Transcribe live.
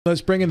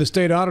Let's bring in the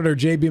state auditor,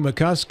 J.B.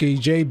 McCuskey.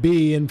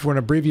 J.B. in for an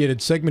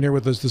abbreviated segment here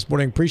with us this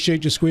morning.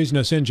 Appreciate you squeezing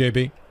us in,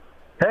 J.B.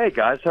 Hey,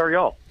 guys. How are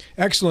y'all?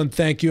 Excellent,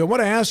 thank you. I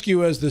want to ask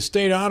you, as the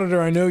state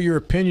auditor, I know your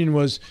opinion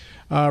was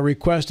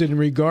requested in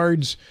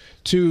regards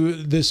to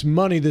this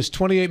money, this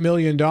 $28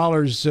 million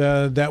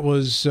that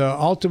was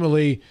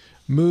ultimately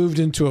moved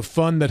into a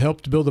fund that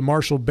helped to build the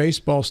Marshall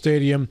Baseball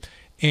Stadium.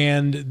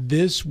 And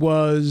this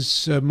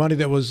was money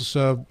that was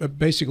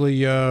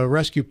basically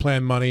rescue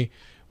plan money,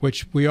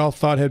 which we all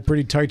thought had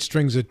pretty tight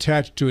strings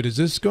attached to it. Is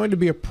this going to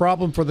be a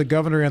problem for the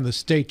governor and the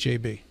state,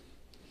 J.B.?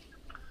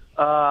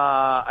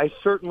 I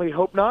certainly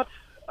hope not,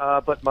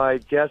 but my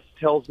guess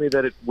tells me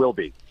that it will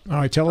be. All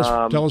right, tell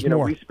us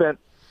more. We spent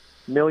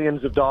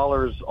millions of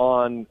dollars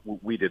on,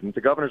 we didn't,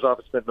 the governor's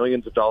office spent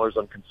millions of dollars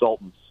on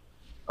consultants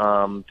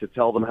to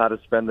tell them how to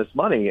spend this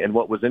money. And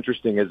what was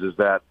interesting is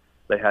that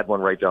they had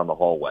one right down the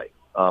hallway.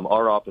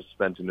 Our office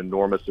spent an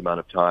enormous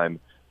amount of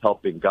time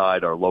helping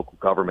guide our local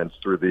governments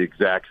through the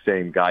exact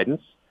same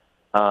guidance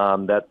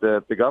that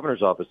the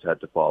governor's office had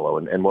to follow.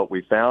 And what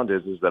we found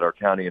is that our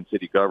county and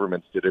city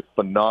governments did a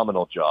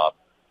phenomenal job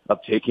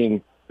of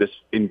taking this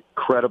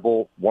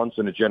incredible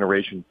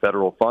once-in-a-generation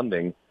federal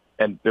funding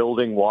and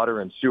building water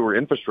and sewer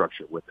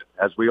infrastructure with it.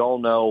 As we all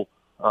know,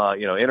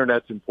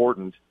 internet's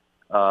important,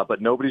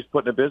 but nobody's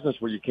putting a business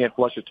where you can't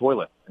flush a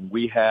toilet. And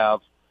we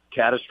have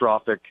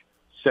catastrophic,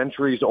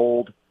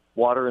 centuries-old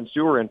water and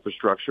sewer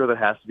infrastructure that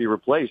has to be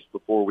replaced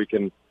before we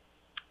can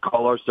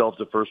call ourselves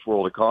a first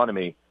world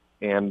economy.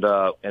 And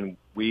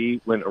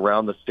we went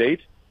around the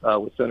state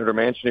with Senator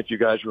Manchin, if you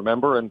guys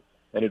remember, and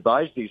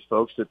advised these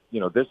folks that,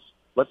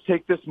 let's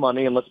take this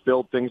money and let's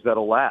build things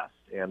that'll last.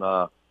 And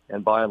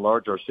by and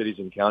large, our cities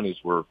and counties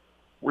were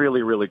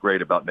really, really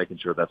great about making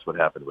sure that's what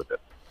happened with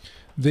it.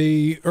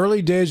 The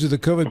early days of the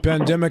COVID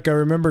pandemic, I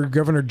remember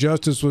Governor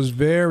Justice was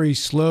very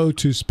slow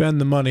to spend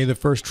the money, the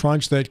first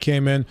tranche that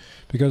came in,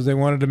 because they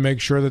wanted to make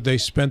sure that they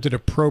spent it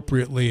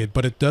appropriately.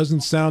 But it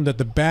doesn't sound at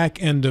the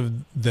back end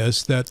of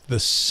this that the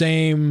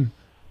same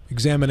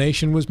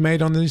examination was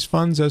made on these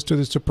funds as to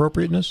this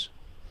appropriateness?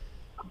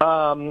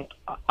 I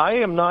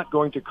am not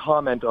going to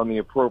comment on the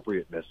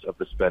appropriateness of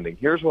the spending.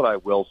 Here's what I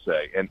will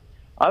say. And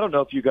I don't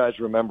know if you guys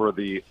remember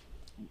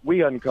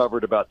we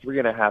uncovered about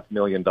 $3.5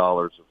 million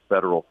of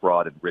federal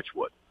fraud in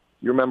Richwood.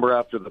 You remember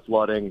after the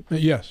flooding?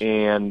 Yes.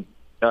 And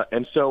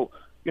so,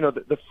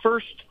 the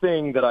first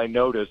thing that I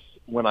noticed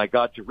when I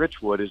got to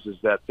Richwood is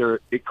that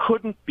it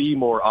couldn't be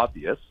more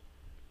obvious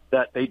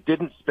that they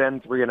didn't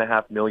spend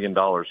 $3.5 million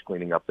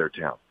cleaning up their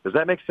town. Does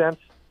that make sense?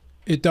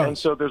 It does. And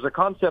so there's a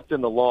concept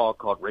in the law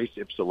called res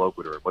ipsa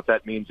loquitur. What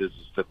that means is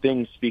the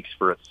thing speaks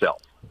for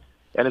itself.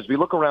 And as we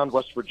look around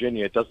West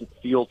Virginia, it doesn't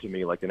feel to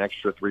me like an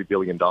extra $3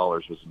 billion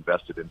was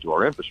invested into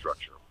our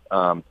infrastructure.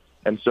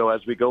 And so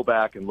as we go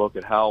back and look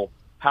at how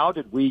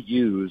did we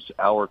use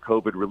our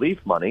COVID relief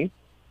money,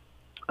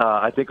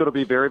 I think it'll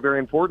be very, very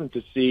important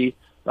to see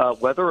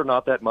whether or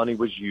not that money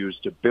was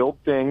used to build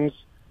things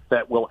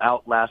that will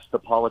outlast the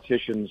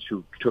politicians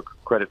who took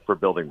credit for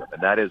building them.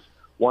 And that is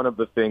one of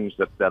the things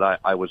that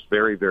I was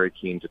very, very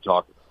keen to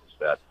talk about, is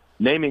that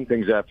naming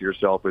things after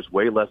yourself is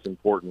way less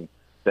important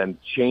than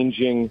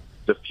changing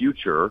the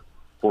future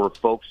for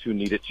folks who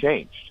need it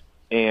changed.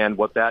 And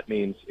what that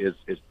means is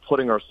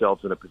putting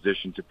ourselves in a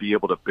position to be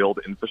able to build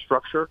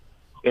infrastructure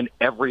in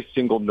every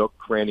single nook,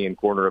 cranny, and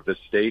corner of this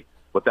state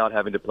without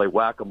having to play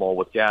whack-a-mole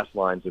with gas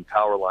lines and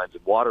power lines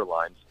and water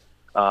lines.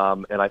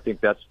 And I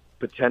think that's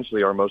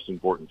potentially our most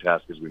important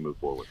task as we move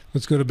forward.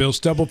 Let's go to Bill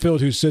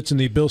Stubblefield, who sits in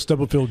the Bill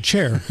Stubblefield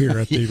chair here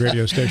at the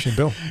radio station.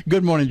 Bill.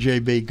 Good morning,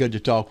 JB. Good to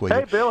talk with you.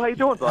 Hey, Bill. How you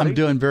doing, buddy? I'm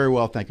doing very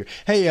well, thank you.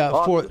 Hey,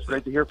 awesome. It's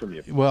great to hear from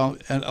you. Well,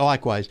 and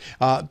likewise.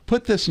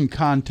 Put this in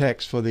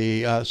context for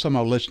the some of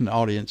our listening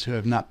audience who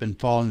have not been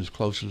following as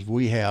close as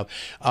we have.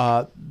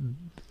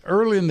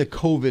 Early in the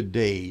COVID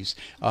days,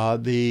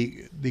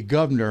 the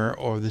governor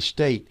or the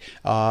state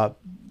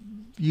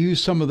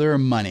use some of their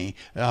money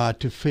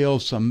to fill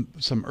some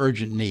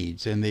urgent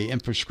needs in the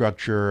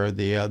infrastructure,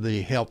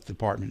 the health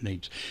department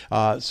needs.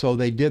 So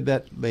they did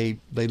that. They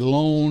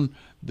loaned.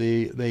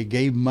 They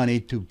gave money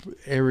to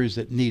areas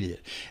that needed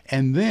it.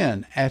 And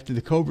then after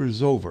the COVID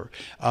was over,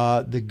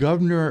 the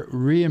governor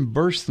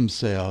reimbursed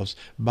themselves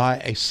by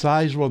a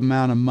sizable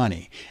amount of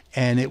money,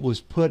 and it was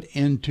put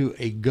into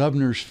a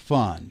governor's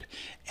fund.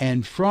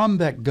 And from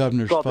that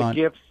governor's fund,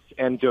 the gifts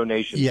and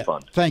donations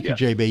fund. Thank you,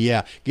 JB.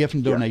 Yeah, gift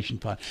and donation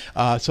fund.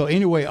 So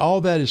anyway,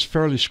 all that is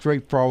fairly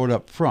straightforward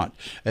up front,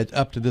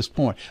 up to this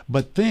point.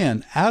 But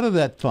then, out of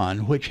that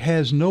fund, which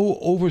has no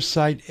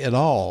oversight at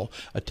all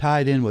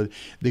tied in with,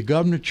 the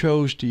governor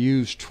chose to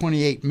use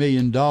 $28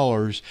 million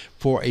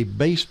for a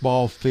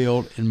baseball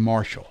field in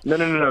Marshall.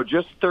 No,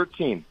 just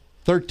 13.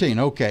 13.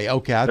 Okay. I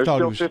There's thought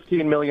still it was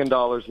 $15 million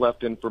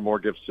left in for more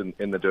gifts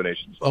in the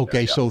donations.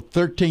 Okay, so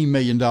 $13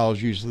 million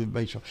usually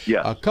baseball.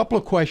 Yes. A couple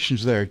of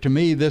questions there. To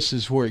me, this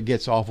is where it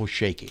gets awful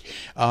shaky.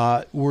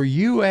 Were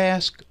you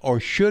asked, or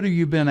should have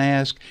you been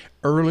asked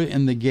early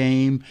in the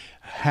game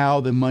how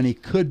the money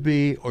could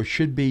be or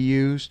should be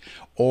used,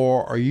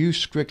 or are you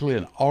strictly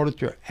an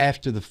auditor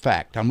after the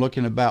fact? I'm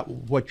looking about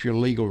what your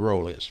legal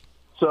role is.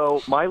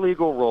 So my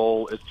legal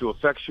role is to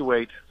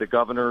effectuate the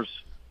governor's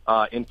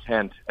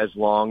intent as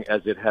long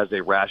as it has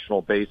a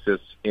rational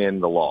basis in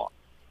the law.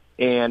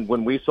 And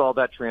when we saw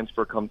that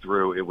transfer come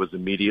through, it was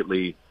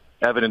immediately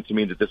evident to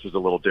me that this was a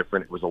little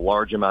different. It was a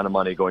large amount of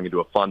money going into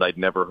a fund I'd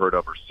never heard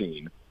of or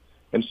seen.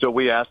 And so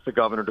we asked the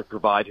governor to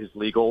provide his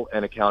legal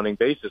and accounting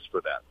basis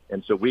for that.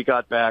 And so we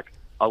got back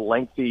a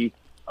lengthy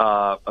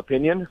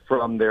opinion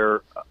from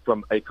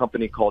a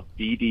company called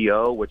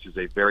BDO, which is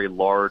a very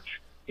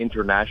large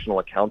international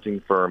accounting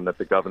firm that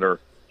the governor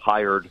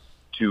hired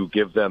to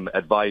give them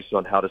advice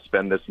on how to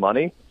spend this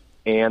money,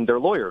 and their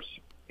lawyers.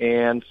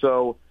 And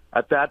so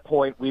at that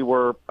point, we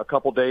were a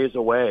couple days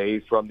away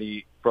from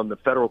the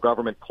federal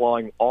government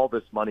clawing all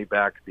this money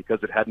back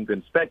because it hadn't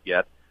been spent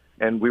yet.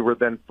 And we were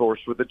then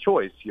forced with a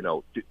choice.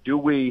 Do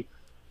we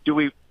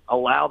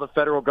allow the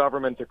federal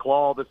government to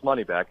claw all this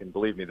money back? And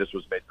believe me, this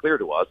was made clear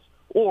to us.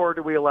 Or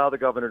do we allow the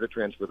governor to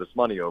transfer this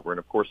money over? And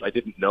of course, I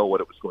didn't know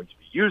what it was going to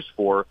be used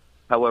for.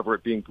 However,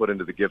 it being put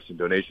into the Gifts and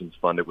Donations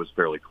Fund, it was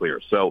fairly clear.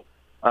 So,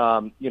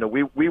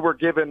 we were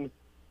given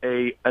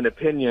an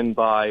opinion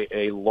by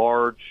a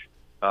large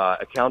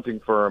accounting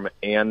firm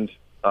and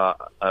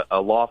a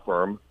law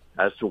firm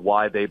as to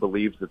why they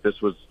believed that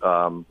this was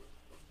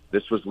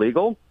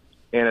legal.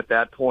 And at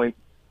that point,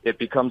 it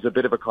becomes a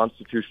bit of a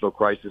constitutional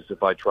crisis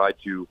if I try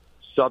to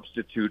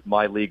substitute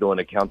my legal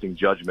and accounting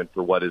judgment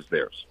for what is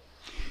theirs.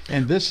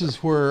 And this is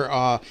where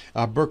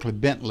Berkeley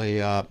Bentley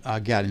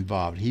got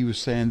involved. He was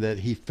saying that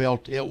he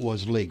felt it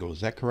was legal.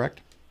 Is that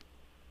correct?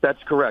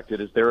 That's correct.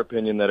 It is their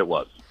opinion that it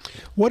was.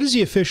 What is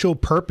the official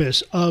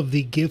purpose of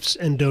the Gifts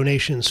and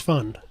Donations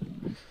Fund?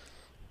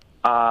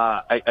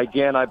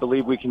 I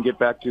believe we can get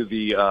back to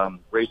the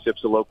res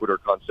ipsa loquitur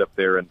concept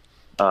there, and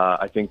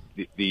I think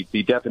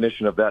the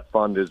definition of that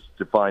fund is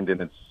defined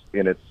in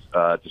its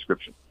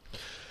description.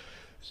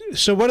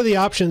 So what are the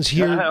options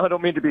here? I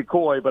don't mean to be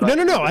coy, but no.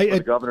 For the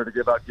governor to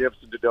give out gifts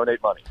and to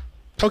donate money.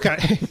 Okay,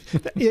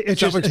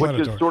 which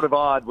is sort of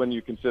odd when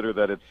you consider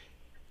that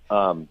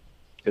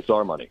it's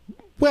our money.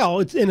 Well,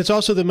 it's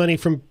also the money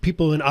from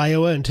people in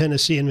Iowa and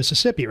Tennessee and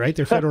Mississippi, right?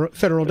 They're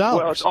federal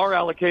dollars. Well, it's our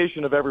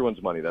allocation of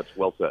everyone's money. That's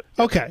well said.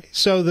 Okay,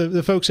 so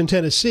the folks in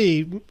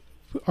Tennessee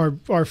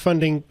are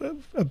funding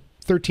a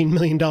 $13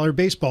 million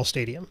baseball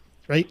stadium,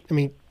 right? I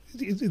mean,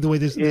 the way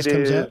this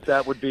comes out.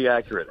 That would be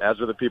accurate,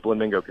 as are the people in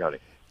Mingo County.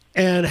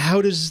 And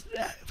how does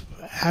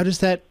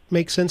that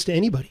make sense to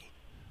anybody?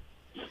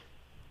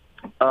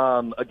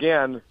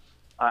 Again,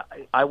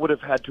 I would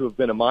have had to have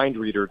been a mind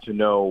reader to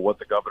know what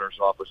the governor's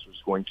office was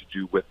going to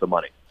do with the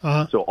money.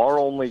 Uh-huh. So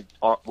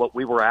what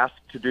we were asked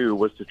to do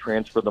was to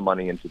transfer the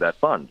money into that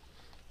fund.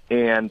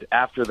 And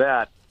after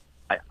that,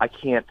 I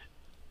can't.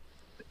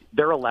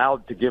 They're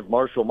allowed to give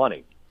Marshall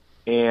money.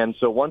 And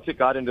so once it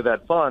got into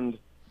that fund,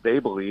 they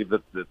believe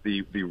that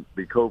the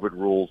COVID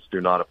rules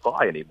do not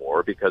apply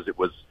anymore because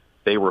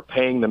they were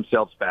paying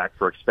themselves back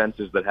for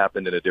expenses that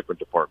happened in a different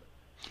department.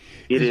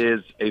 It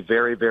is a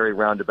very, very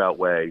roundabout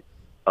way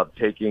of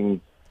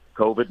taking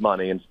COVID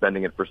money and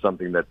spending it for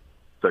something that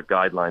the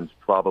guidelines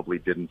probably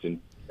didn't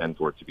intend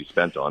for it to be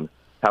spent on.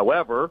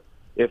 However,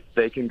 if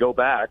they can go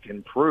back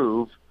and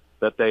prove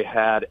that they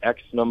had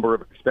X number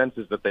of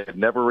expenses that they had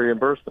never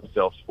reimbursed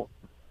themselves for,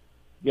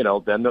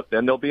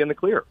 then they'll be in the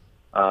clear.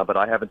 But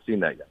I haven't seen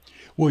that yet.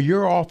 Will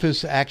your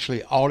office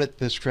actually audit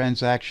this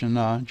transaction,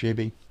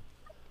 JB?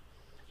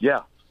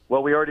 Yeah.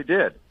 Well, we already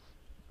did.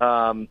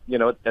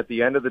 At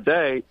the end of the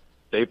day,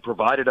 they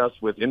provided us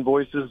with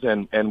invoices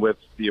and with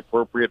the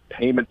appropriate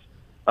payment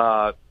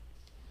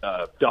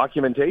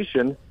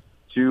documentation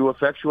to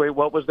effectuate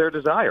what was their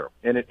desire.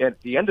 And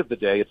at the end of the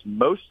day, it's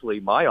mostly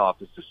my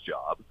office's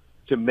job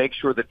to make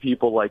sure that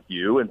people like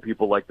you and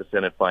people like the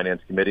Senate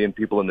Finance Committee and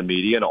people in the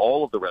media and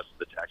all of the rest of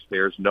the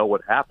taxpayers know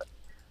what happened.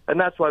 And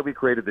that's why we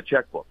created the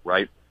checkbook,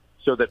 right?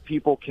 So that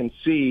people can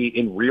see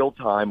in real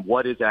time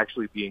what is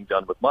actually being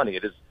done with money.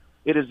 It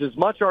is as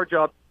much our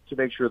job to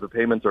make sure the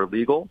payments are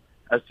legal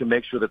as to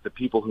make sure that the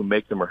people who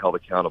make them are held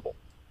accountable.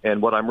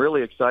 And what I'm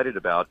really excited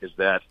about is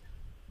that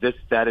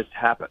that has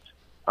happened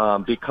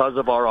because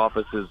of our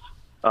office's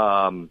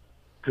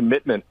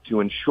commitment to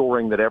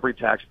ensuring that every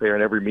taxpayer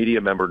and every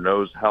media member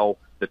knows how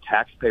the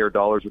taxpayer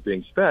dollars are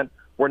being spent.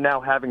 We're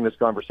now having this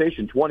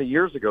conversation. 20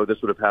 years ago,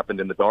 this would have happened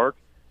in the dark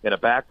in a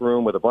back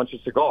room with a bunch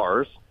of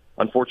cigars.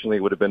 Unfortunately,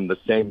 it would have been the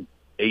same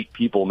 8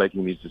 people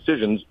making these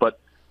decisions, but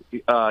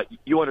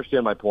you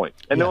understand my point.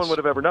 And yes. No one would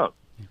have ever known.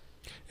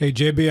 Hey,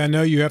 JB, I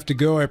know you have to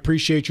go. I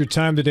appreciate your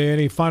time today.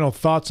 Any final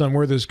thoughts on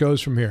where this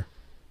goes from here?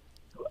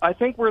 I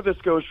think where this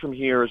goes from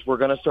here is we're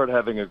going to start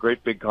having a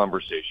great big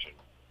conversation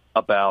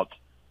about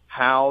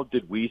how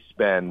did we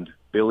spend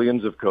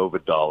billions of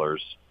COVID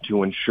dollars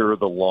to ensure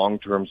the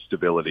long-term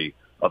stability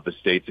of the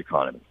state's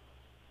economy.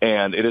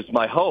 And it is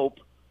my hope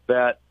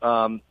that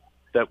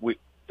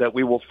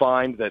we will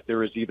find that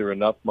there is either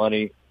enough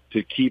money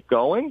to keep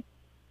going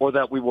or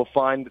that we will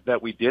find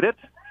that we did it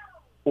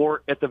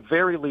or at the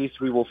very least,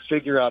 we will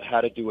figure out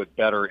how to do it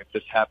better if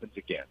this happens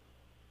again.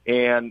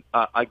 And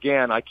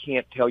again, I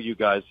can't tell you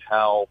guys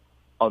how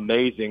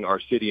amazing our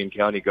city and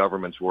county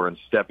governments were in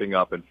stepping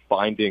up and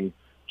finding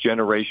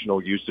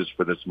generational uses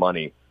for this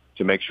money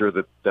to make sure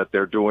that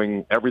they're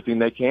doing everything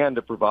they can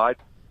to provide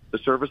the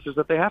services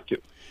that they have to.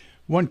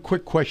 One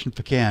quick question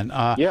for Ken.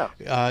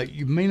 Yeah.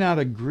 You may not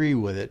agree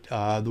with it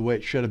the way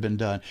it should have been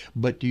done,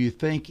 but do you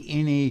think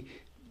any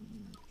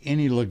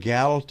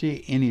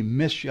legality, any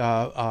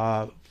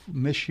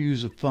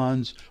misuse of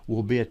funds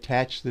will be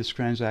attached to this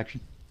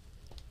transaction?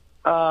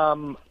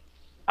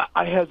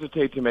 I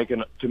hesitate to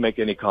make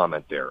any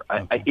comment there.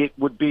 Okay. It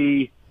would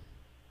be,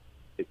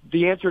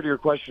 the answer to your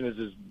question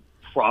is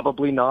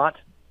probably not,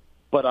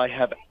 but I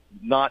have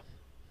not.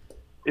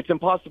 It's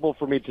impossible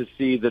for me to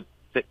see that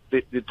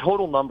the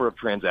total number of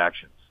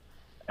transactions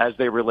as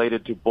they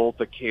related to both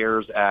the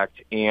CARES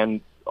Act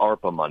and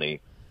ARPA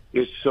money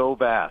is so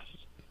vast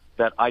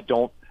that I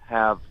don't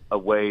have a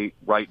way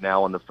right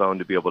now on the phone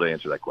to be able to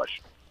answer that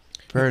question.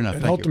 Fair enough.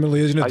 And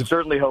ultimately, isn't it? I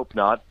certainly hope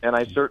not, and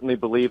I certainly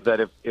believe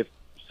that if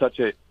such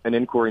an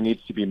inquiry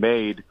needs to be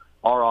made,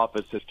 our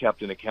office has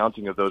kept an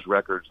accounting of those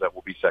records that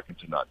will be second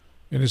to none.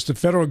 And it's the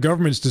federal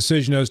government's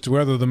decision as to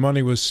whether the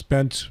money was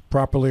spent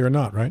properly or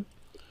not, right?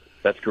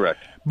 That's correct.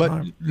 But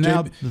right.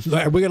 now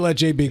we got to let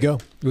JB go.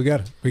 We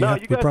got it. We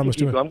promised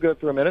to. I'm good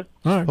for a minute.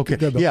 All right. Okay.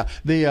 Good, Bill.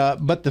 Yeah.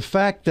 But the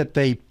fact that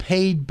they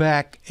paid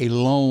back a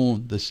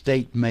loan the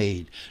state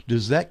made,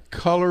 does that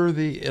color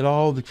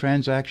the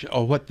transaction,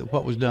 or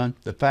what was done?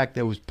 The fact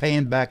that it was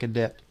paying back a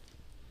debt.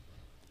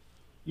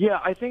 Yeah,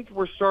 I think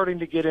we're starting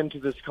to get into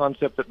this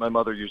concept that my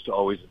mother used to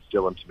always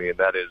instill into me, and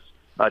that is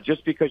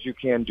just because you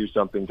can do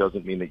something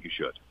doesn't mean that you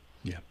should.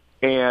 Yeah.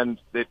 And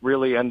it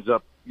really ends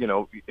up,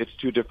 it's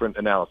two different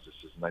analyses,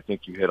 and I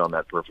think you hit on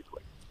that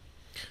perfectly.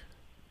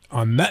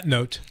 On that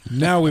note,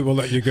 now we will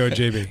let you go,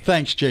 JB.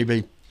 Thanks,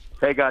 JB.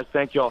 Hey, guys,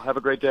 thank you all. Have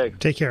a great day.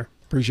 Take care.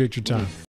 Appreciate your time.